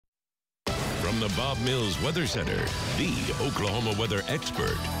From the Bob Mills Weather Center, the Oklahoma weather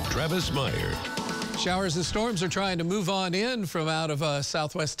expert, Travis Meyer. Showers and storms are trying to move on in from out of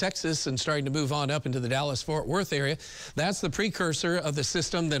southwest Texas and starting to move on up into the Dallas-Fort Worth area. That's the precursor of the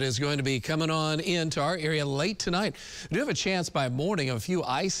system that is going to be coming on into our area late tonight. We do have a chance by morning of a few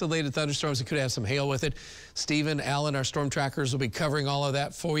isolated thunderstorms that could have some hail with it. Stephen, Allen, our storm trackers will be covering all of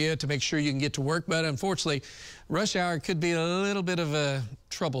that for you to make sure you can get to work. But unfortunately, rush hour could be a little bit of a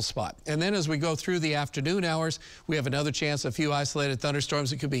trouble spot. And then as we go through the afternoon hours, we have another chance of a few isolated thunderstorms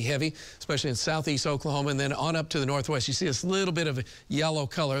that could be heavy, especially in southeast Oklahoma, and then on up to the northwest. You see this little bit of a yellow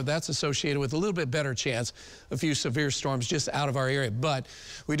color. That's associated with a little bit better chance of a few severe storms just out of our area. But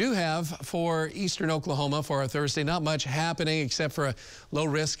we do have for eastern Oklahoma for our Thursday, not much happening except for a low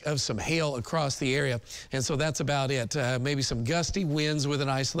risk of some hail across the area. And so that's about it. Maybe some gusty winds with an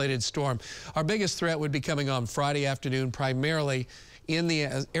isolated storm. Our biggest threat would be coming on Friday afternoon, primarily in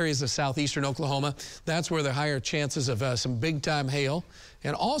the areas of southeastern Oklahoma. That's where the higher chances of some big-time hail.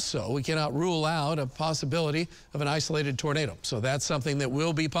 And also, we cannot rule out a possibility of an isolated tornado. So that's something that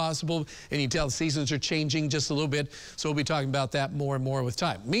will be possible. And you can tell the seasons are changing just a little bit. So we'll be talking about that more and more with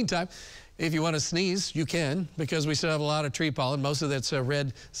time. Meantime, if you want to sneeze, you can, because we still have a lot of tree pollen. Most of that's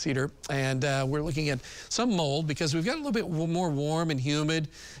red cedar. And we're looking at some mold because we've got a little bit more warm and humid.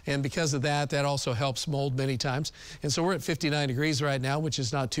 And because of that, that also helps mold many times. And so we're at 59 degrees right now, which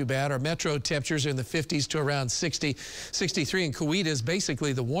is not too bad. Our metro temperatures are in the 50s to around 60. 63 in Coweta is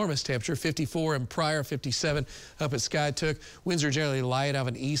basically the warmest temperature. 54 in Pryor, 57 up at Skytook. Winds are generally light out of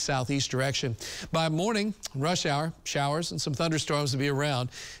an east-southeast direction. By morning, rush hour, showers and some thunderstorms will be around.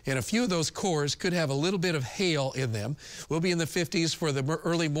 And a few of those cores could have a little bit of hail in them. We'll be in the 50s for the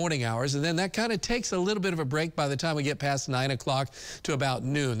early morning hours, and then that kind of takes a little bit of a break by the time we get past 9 o'clock to about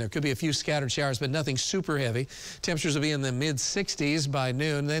noon. There could be a few scattered showers, but nothing super heavy. Temperatures will be in the mid-60s by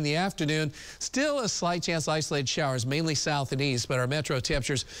noon. Then the afternoon, still a slight chance of isolated showers, mainly south and east, but our metro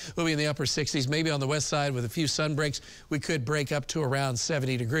temperatures will be in the upper 60s. Maybe on the west side with a few sun breaks, we could break up to around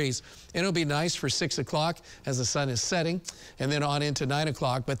 70 degrees. And it'll be nice for 6 o'clock as the sun is setting, and then on into 9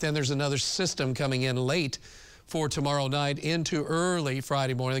 o'clock. But then there's another system coming in late for tomorrow night into early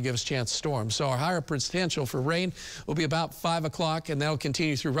Friday morning that gives us a chance to storm. So our higher potential for rain will be about 5 o'clock, and that'll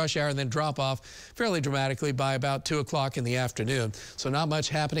continue through rush hour and then drop off fairly dramatically by about 2 o'clock in the afternoon. So not much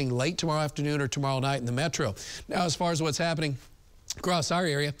happening late tomorrow afternoon or tomorrow night in the metro. Now, as far as what's happening across our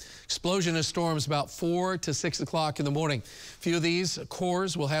area, explosion of storms about 4 to 6 o'clock in the morning. A few of these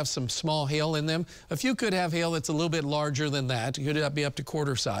cores will have some small hail in them. A few could have hail that's a little bit larger than that. It could be up to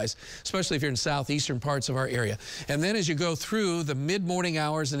quarter size, especially if you're in southeastern parts of our area. And then as you go through the mid-morning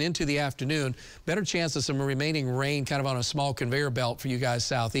hours and into the afternoon, better chance of some remaining rain kind of on a small conveyor belt for you guys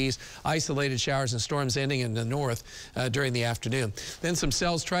southeast. Isolated showers and storms ending in the north during the afternoon. Then some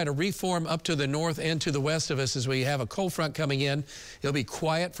cells try to reform up to the north and to the west of us as we have a cold front coming in. It'll be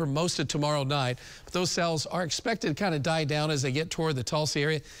quiet for most of tomorrow night, but those cells are expected to kind of die down as they get toward the Tulsa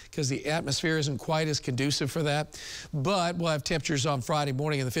area because the atmosphere isn't quite as conducive for that. But we'll have temperatures on Friday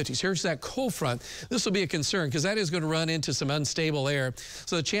morning in the 50s. Here's that cold front. This will be a concern because that is going to run into some unstable air.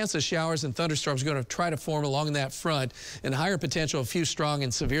 So the chance of showers and thunderstorms are going to try to form along that front, and higher potential of a few strong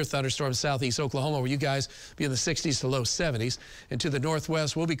and severe thunderstorms southeast Oklahoma, where you guys be in the 60s to low 70s. And to the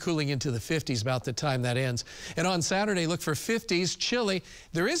northwest, we'll be cooling into the 50s about the time that ends. And on Saturday, look for 50s. Chilly.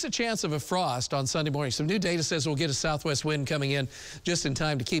 There is a chance of a frost on Sunday morning. Some new data says we'll get a southwest wind coming in just in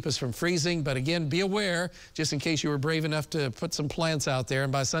time to keep us from freezing. But again, be aware, just in case you were brave enough to put some plants out there.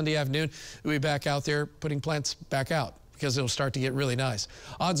 And by Sunday afternoon, we'll be back out there putting plants back out, because it'll start to get really nice.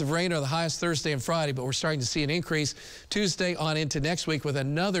 Odds of rain are the highest Thursday and Friday, but we're starting to see an increase Tuesday on into next week with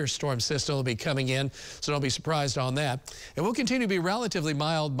another storm system will be coming in, so don't be surprised on that. And we'll continue to be relatively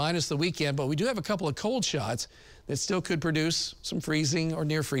mild minus the weekend, but we do have a couple of cold shots that still could produce some freezing or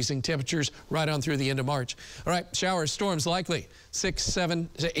near freezing temperatures right on through the end of March. All right, showers, storms likely 6, 7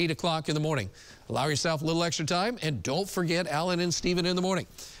 to 8 o'clock in the morning. Allow yourself a little extra time, and don't forget Allen and Stephen in the morning.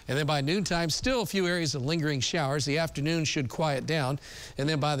 And then by noontime, still a few areas of lingering showers. The afternoon should quiet down. And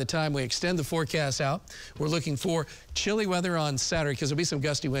then by the time we extend the forecast out, we're looking for chilly weather on Saturday because there'll be some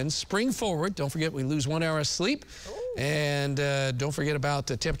gusty winds. Spring forward. Don't forget we lose 1 hour of sleep. And don't forget about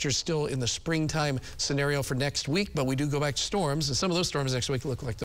the temperatures still in the springtime scenario for next week. But we do go back to storms. And some of those storms next week look like